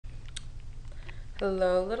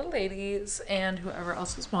Hello, little ladies, and whoever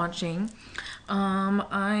else is watching.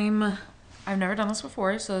 I've never done this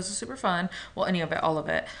before, so this is super fun. Well, any of it, all of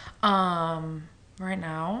it. Right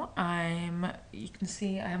now, you can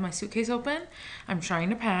see I have my suitcase open. I'm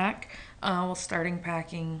trying to pack. Starting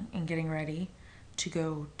packing and getting ready to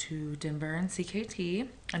go to Denver and CKT.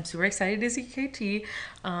 I'm super excited to see KT.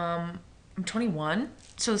 I'm 21,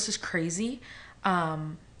 so this is crazy.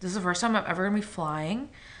 This is the first time I'm ever gonna be flying.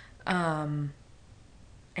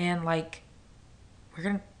 And like I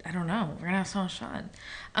don't know, we're gonna have so much fun.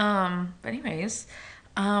 But anyways,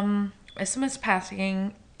 in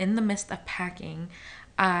the midst of packing,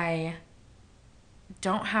 I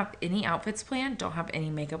don't have any outfits planned, don't have any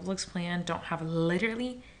makeup looks planned, don't have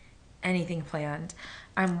literally anything planned.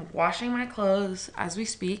 I'm washing my clothes as we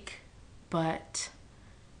speak, but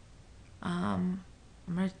I'm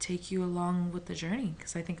gonna take you along with the journey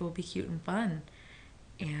because I think it will be cute and fun.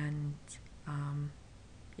 And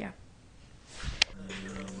yeah.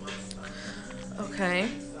 Okay,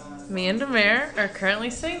 me and Demare are currently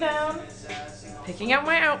sitting down, picking out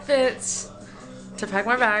my outfits to pack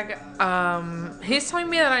my bag. He's telling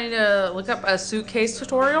me that I need to look up a suitcase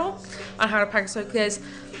tutorial on how to pack a suitcase.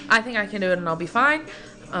 I think I can do it and I'll be fine.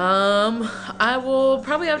 I will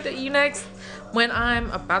probably update you next when I'm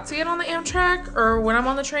about to get on the Amtrak, or when I'm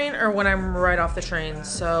on the train, or when I'm right off the train.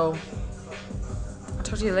 So I'll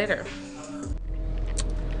talk to you later.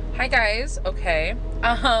 Hi guys. Okay.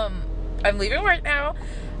 I'm leaving right now.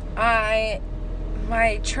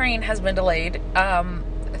 My train has been delayed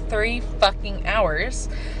 3 fucking hours.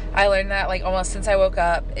 I learned that like almost since I woke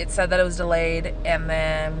up. It said that it was delayed, and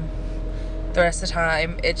then the rest of the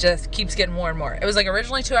time it just keeps getting more and more. It was like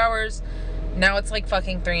originally 2 hours, now it's like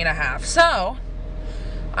fucking 3.5. So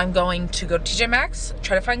I'm going to go to TJ Maxx,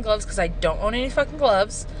 try to find gloves because I don't own any fucking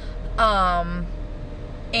gloves, and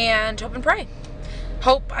hope and pray.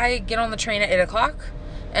 Hope I get on the train at 8 o'clock,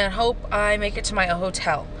 and hope I make it to my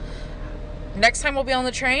hotel. Next time we'll be on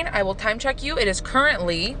the train, I will time check you. It is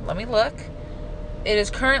currently, let me look. It is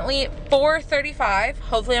currently 4:35.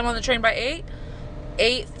 Hopefully I'm on the train by 8.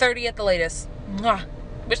 8:30 at the latest. Mwah.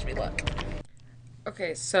 Wish me luck.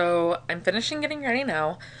 Okay, so I'm finishing getting ready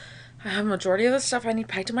now. I have a majority of the stuff I need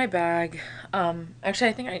packed in my bag. Actually,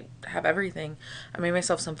 I think I have everything. I made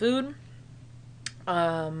myself some food.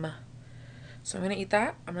 So I'm gonna eat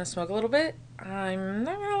that. I'm gonna smoke a little bit. I'm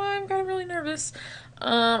not gonna lie, I'm kind of really nervous.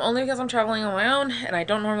 Only because I'm traveling on my own, and I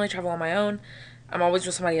don't normally travel on my own. I'm always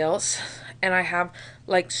with somebody else, and I have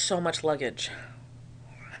like so much luggage.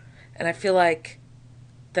 And I feel like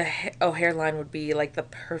the O'Hare line would be like the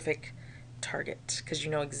perfect target because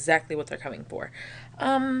you know exactly what they're coming for.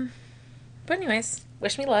 But anyways,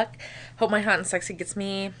 wish me luck. Hope my hot and sexy gets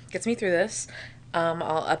me through this.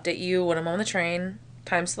 I'll update you when I'm on the train.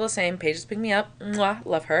 Time's still the same. Paige is picking me up. Mwah,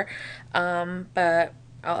 love her. But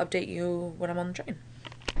I'll update you when I'm on the train.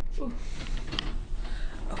 Ooh.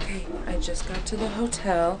 Okay, I just got to the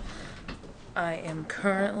hotel. I am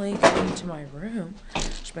currently going to my room.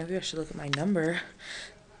 Maybe I should look at my number.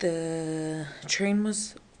 The train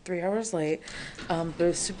was 3 hours late, but it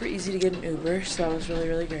was super easy to get an Uber, so that was really,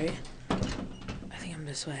 really great. I think I'm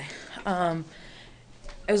this way.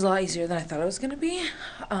 It was a lot easier than I thought it was gonna be.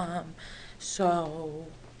 So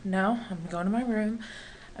now I'm going to my room.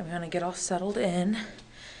 I'm gonna get all settled in,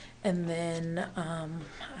 and then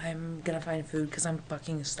I'm gonna find food because I'm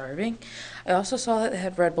fucking starving. I also saw that they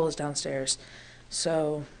had Red Bulls downstairs,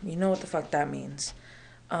 so you know what the fuck that means.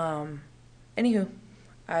 Anywho,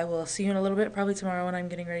 I will see you in a little bit, probably tomorrow when I'm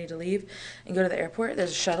getting ready to leave and go to the airport.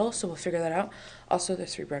 There's a shuttle, so we'll figure that out. Also,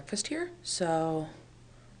 there's free breakfast here, so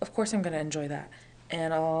of course I'm gonna enjoy that.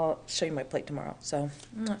 And I'll show you my plate tomorrow, so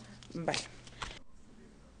bye.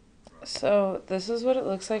 So this is what it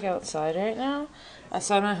looks like outside right now.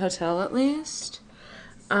 Outside my hotel, at least.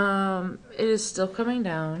 It is still coming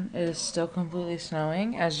down. It is still completely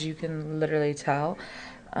snowing, as you can literally tell.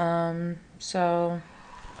 So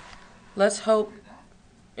let's hope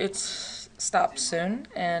it stops soon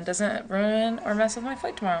and doesn't ruin or mess with my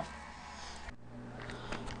flight tomorrow.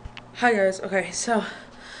 Hi guys. Okay, so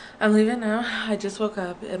I'm leaving now. I just woke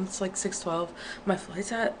up and it's like 6:12. My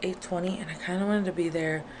flight's at 8:20 and I kind of wanted to be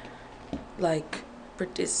there like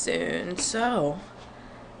pretty soon. So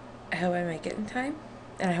I hope I make it in time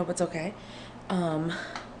and I hope it's okay. I'm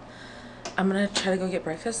gonna try to go get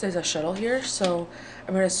breakfast. There's a shuttle here, so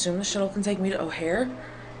I'm gonna assume the shuttle can take me to O'Hare.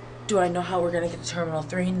 Do I know how we're gonna get to Terminal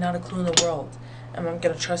 3? Not a clue in the world. Am I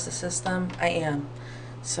gonna trust the system? I am.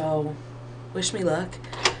 So wish me luck.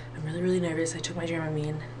 I'm really, really nervous. I took my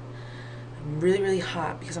Dramamine. I'm really, really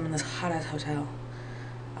hot because I'm in this hot ass hotel.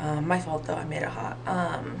 My fault though, I made it hot.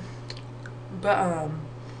 But I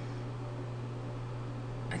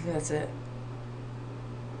think that's it.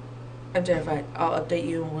 I'm terrified. I'll update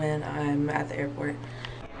you when I'm at the airport.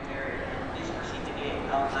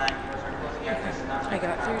 I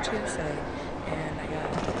got through TSA and I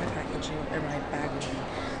got my package or my bag ready.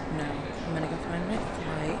 Now I'm gonna go find my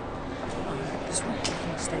flight. This one I'm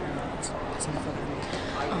gonna stay down. It's in the fucking me.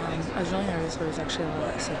 I was really nervous, but it was actually a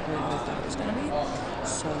lot simpler than I thought it was gonna be.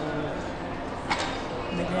 So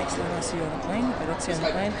maybe next time I'll see you on the plane. If I don't see you on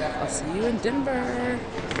the plane, I'll see you in Denver.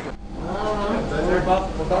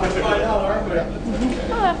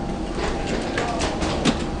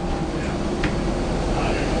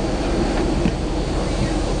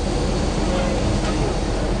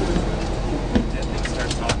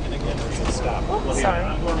 Sorry.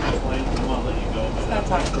 Stop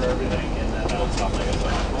talking.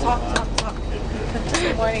 Talk.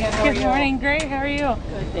 Good morning. How are you? Good morning. Great. How are you?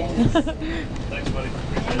 Good, thanks. Thanks, buddy.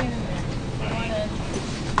 Appreciate it.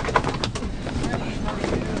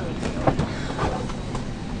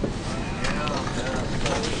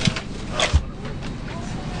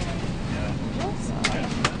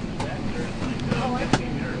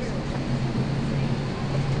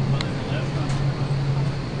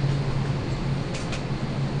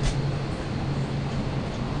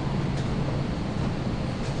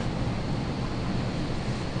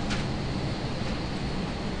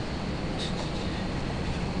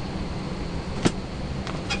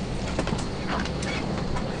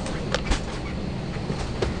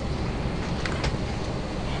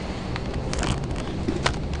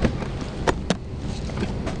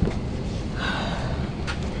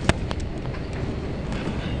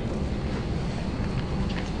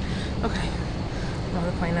 Okay, I'm on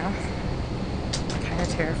the plane now. Kind of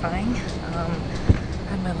terrifying. I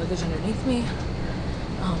had my luggage underneath me.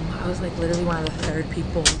 I was like literally one of the third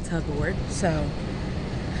people to board, so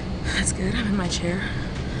that's good. I'm in my chair.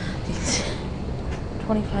 These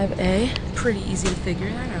 25A, pretty easy to figure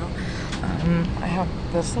that out. I have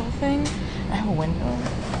this little thing. I have a window.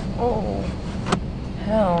 Oh,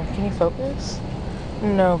 hell, can you focus?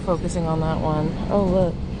 No focusing on that one. Oh,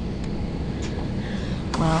 look.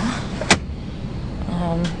 Well,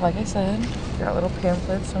 like I said, got little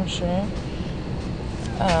pamphlets, I'm sure.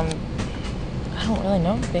 I don't really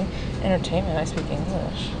know anything. Entertainment, I speak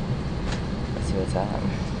English. Let's see what's that.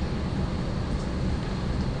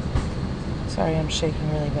 Sorry, I'm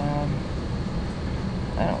shaking really bad.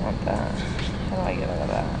 I don't want that. How do I get out of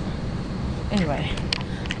that? Anyway,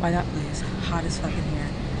 why that place? Hot as fuck in here.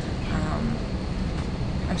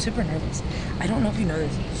 I'm super nervous. I don't know if you know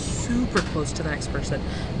this. Super close to the next person.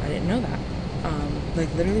 I didn't know that.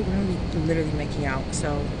 Like literally, we're gonna be literally making out.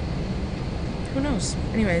 So who knows?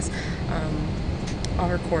 Anyways, I'll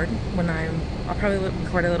record when I'll probably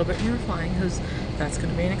record a little bit when you're flying because that's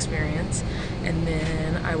gonna be an experience. And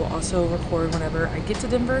then I will also record whenever I get to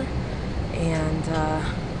Denver. And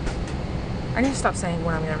I need to stop saying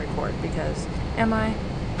when I'm gonna record because am I?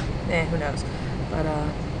 Who knows? But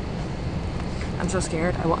I'm so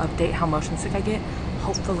scared. I will update how motion sick I get.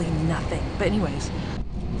 Hopefully nothing. But anyways.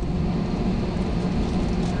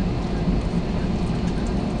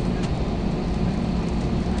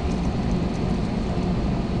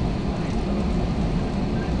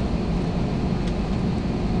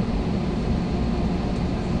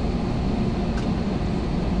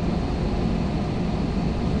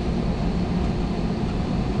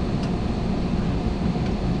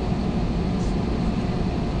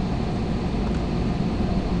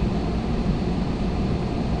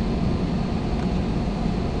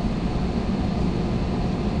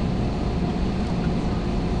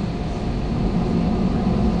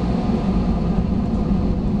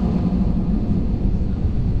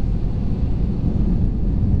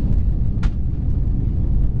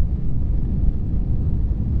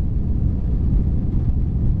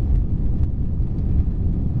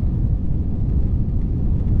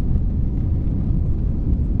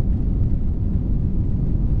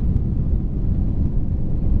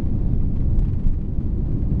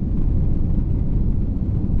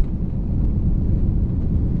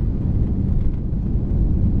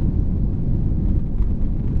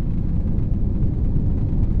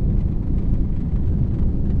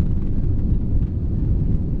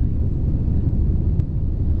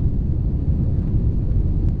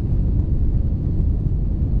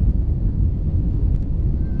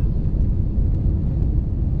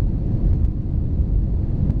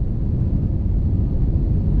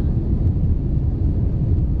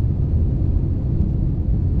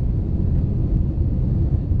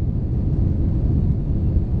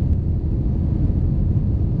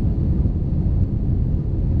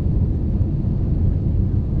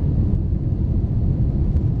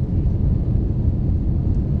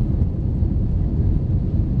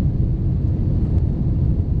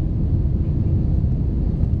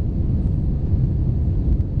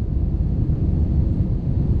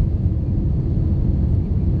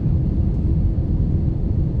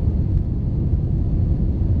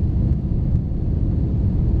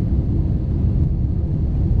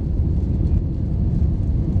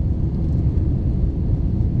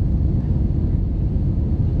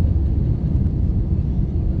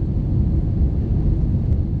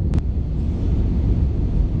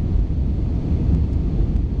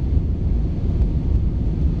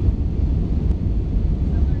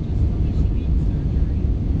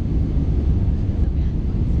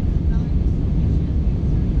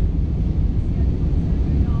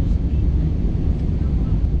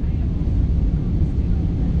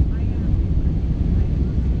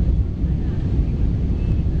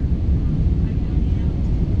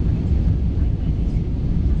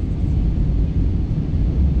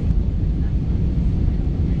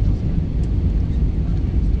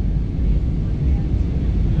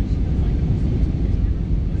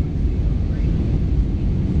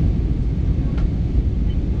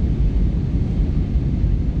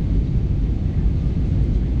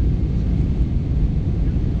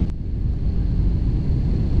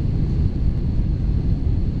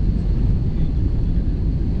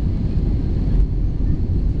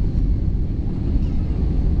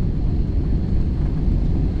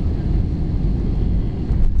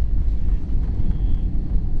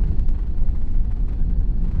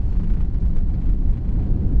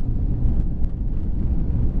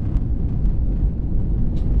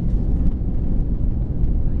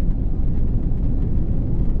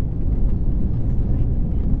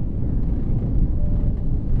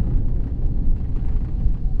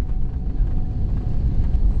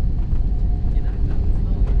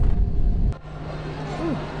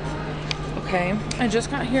 Okay, I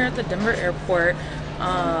just got here at the Denver airport.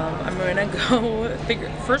 I'm gonna go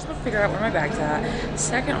first I'm gonna figure out where my bag's at.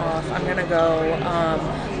 Second off, I'm gonna go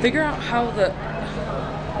figure out how the,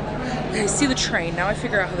 okay, see the train. Now I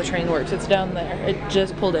figure out how the train works. It's down there. It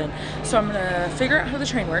just pulled in. So I'm gonna figure out how the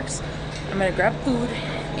train works. I'm gonna grab food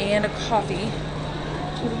and a coffee.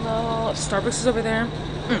 Starbucks is over there.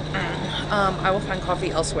 I will find coffee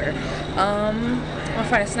elsewhere. I'm gonna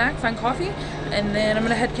find a snack, find coffee, and then I'm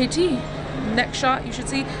gonna head KT. Next shot, you should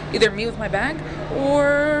see either me with my bag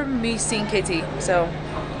or me seeing KT. So,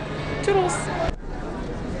 toodles.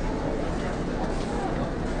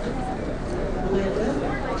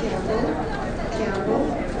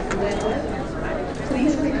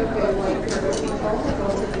 Please pick up your white courtesy phone and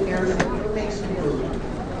go to the nearest information booth.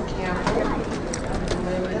 Campbell,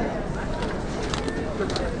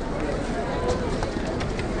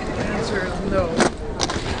 The answer is no.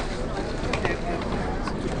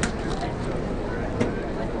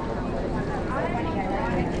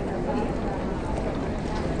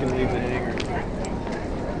 Gonna leave the hanger.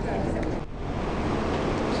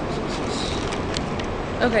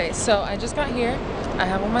 Okay, so I just got here. I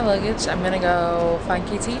have all my luggage. I'm gonna go find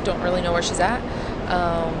KT. Don't really know where she's at,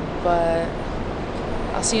 but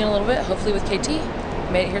I'll see you in a little bit. Hopefully with KT.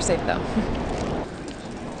 Made it here safe though.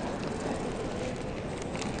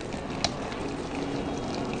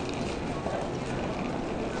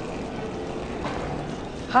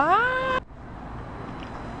 Hi.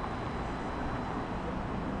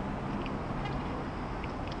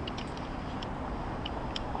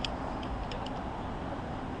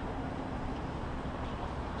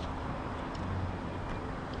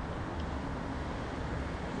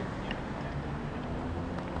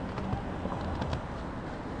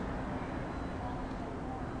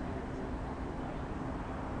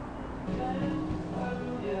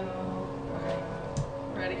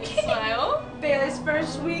 Ready? Smile. Bailey's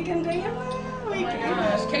first weekend day of Oh my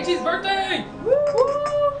gosh, KT's birthday! Woo!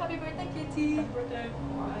 Happy birthday, Kitty. Birthday.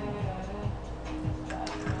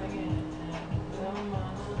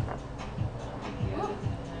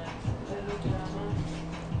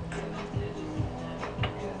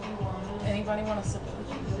 Anybody want to sip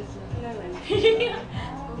it?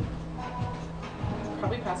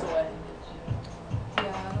 Probably pass away.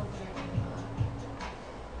 Yeah,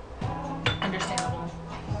 Understandable.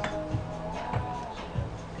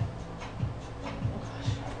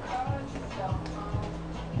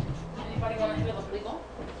 Anybody want to hit a legal?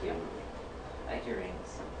 Thank you. I like your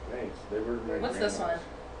rings. Thanks. They were my What's this one?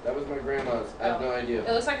 That was my grandma's. I have no idea.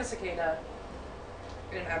 It looks like a cicada.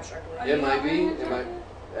 In an abstract way. It might be. It might.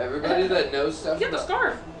 Everybody that knows stuff. Get the about-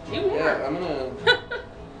 scarf. You wore Yeah, it. I'm gonna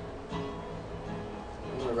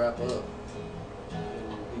wrap up. It'll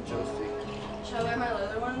be toasty. Should I wear my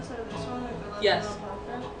leather one instead of this one? Like the leather Yes.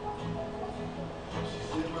 alpaca?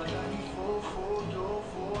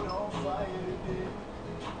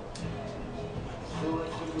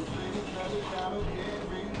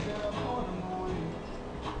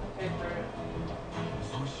 Okay, throw it.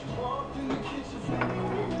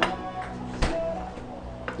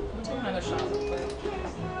 I'm taking another shot real quick.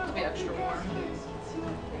 To be extra warm.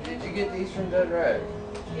 Did you get these from Dead Rag?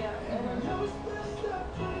 Yeah.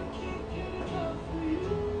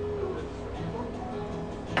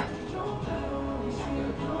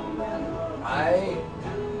 I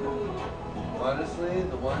honestly,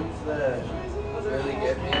 the ones that really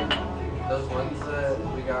get me, those ones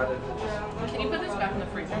that we got at the, Can you put this back in the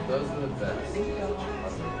freezer? those are the best.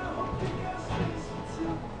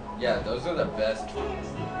 Yeah, those are the best.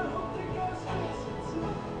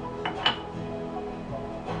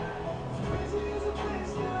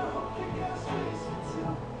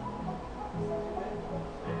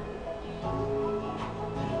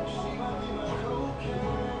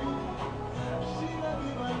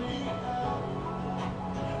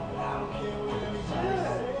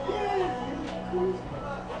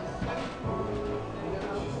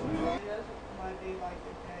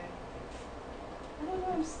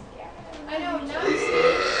 I know, now I'm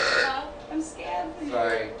scared. I'm scared for you.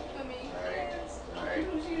 Sorry. For me. Sorry.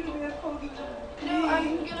 No,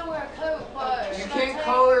 I'm gonna wear a coat, but. You can't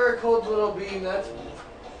call her a cold little bean. That's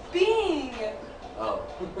Bean! oh.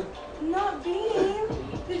 Not bean!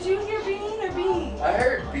 Did you hear bean or bean? I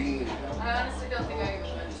heard bean. I honestly don't think I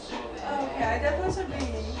even mentioned it. Okay, I definitely said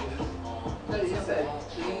bean. But you said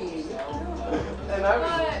bean. And I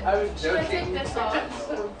was Should I joking. take this off?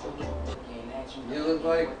 You look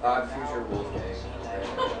like Odd Future Wolfgang. I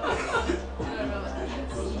don't know what that is.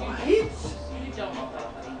 What? You don't know that.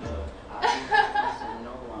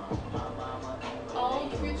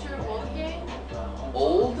 Old future Wolfgang?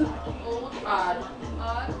 Old? Old Odd.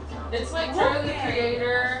 Odd? It's like Tyler the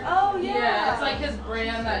Creator. Oh yeah. Yeah, it's like his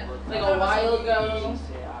brand that like a while ago.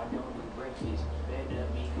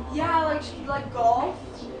 Yeah, like golf.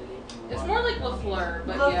 It's more like LaFleur,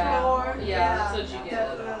 but LaFleur. yeah, that's what you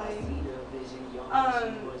get. Definitely.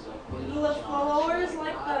 LaFleur is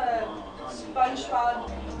like the SpongeBob.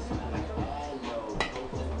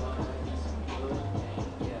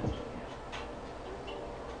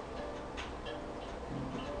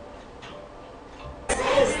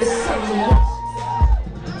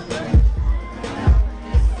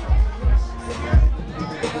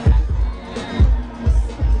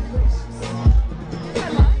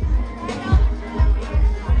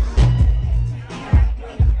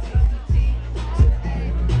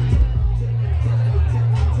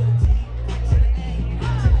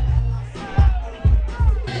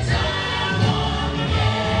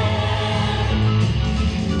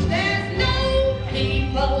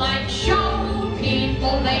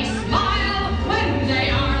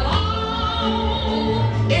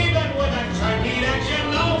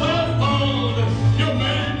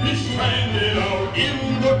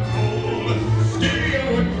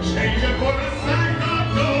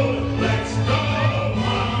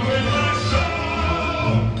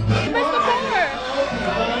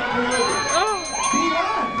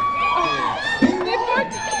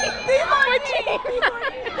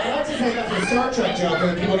 I like to take that for a Star Trek joke,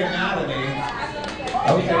 and people get mad at me.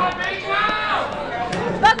 Okay.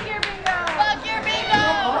 Fuck your bingo! Fuck your bingo!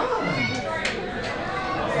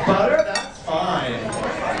 Butter? That's fine.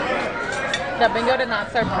 The bingo did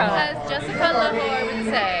not serve coke. As Jessica Lamore would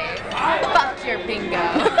say, fuck your bingo.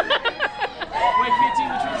 Wait, KT,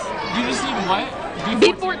 you just need what?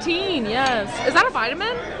 B14, yes. Is that a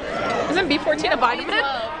vitamin? Isn't B14 a vitamin?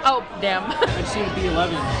 B12. Oh, damn. I just need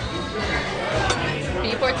B11.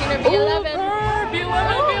 B14 or B11?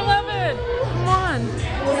 B11, B11. Come on.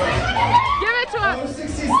 Give it to us. Oh,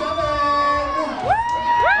 67!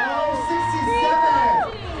 Oh,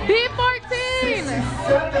 67! B14.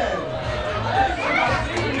 67!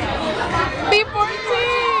 B14.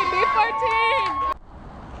 B14.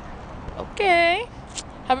 Okay.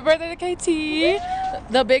 Happy birthday to KT.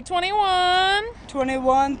 The big 21.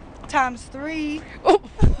 21 times 3. Oh.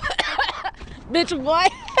 Bitch,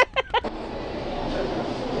 what?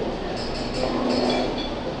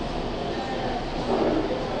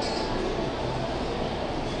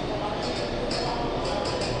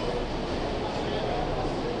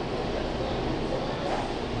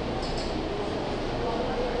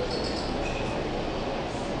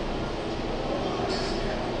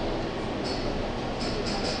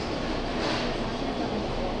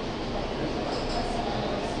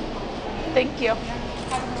 Thank you.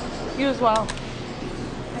 You as well.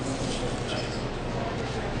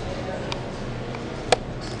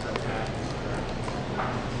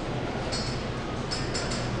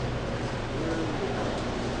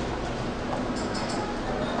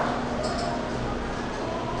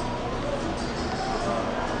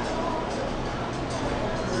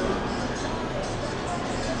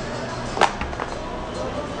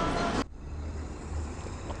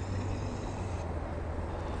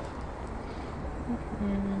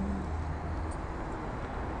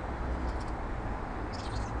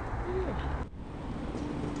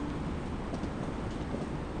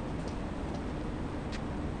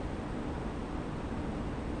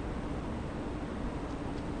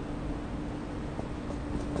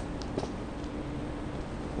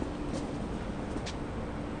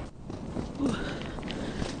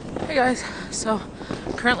 Hey guys, so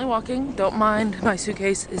currently walking, don't mind my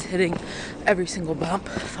suitcase is hitting every single bump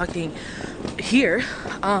fucking here.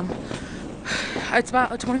 It's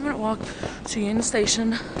about a 20-minute walk to Union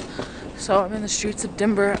Station, so I'm in the streets of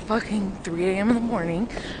Denver at fucking 3 a.m. in the morning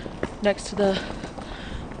next to the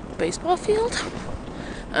baseball field.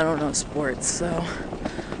 I don't know sports, so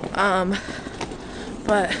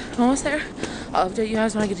but I'm almost there. I'll update you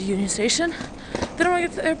guys when I get to Union Station. Then when I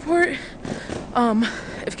get to the airport,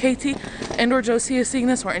 if KT and or Josie is seeing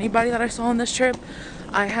this, or anybody that I saw on this trip,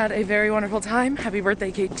 I had a very wonderful time. Happy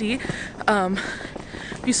birthday, KT.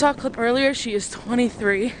 If you saw a clip earlier, she is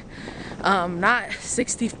 23, not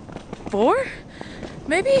 64,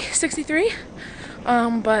 maybe 63,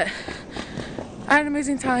 but I had an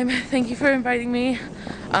amazing time. Thank you for inviting me.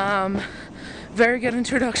 Very good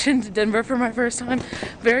introduction to Denver for my first time.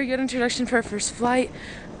 Very good introduction for our first flight.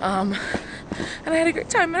 And I had a great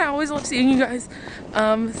time, and I always love seeing you guys.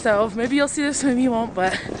 So maybe you'll see this, maybe you won't,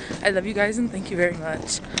 but I love you guys and thank you very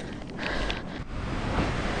much.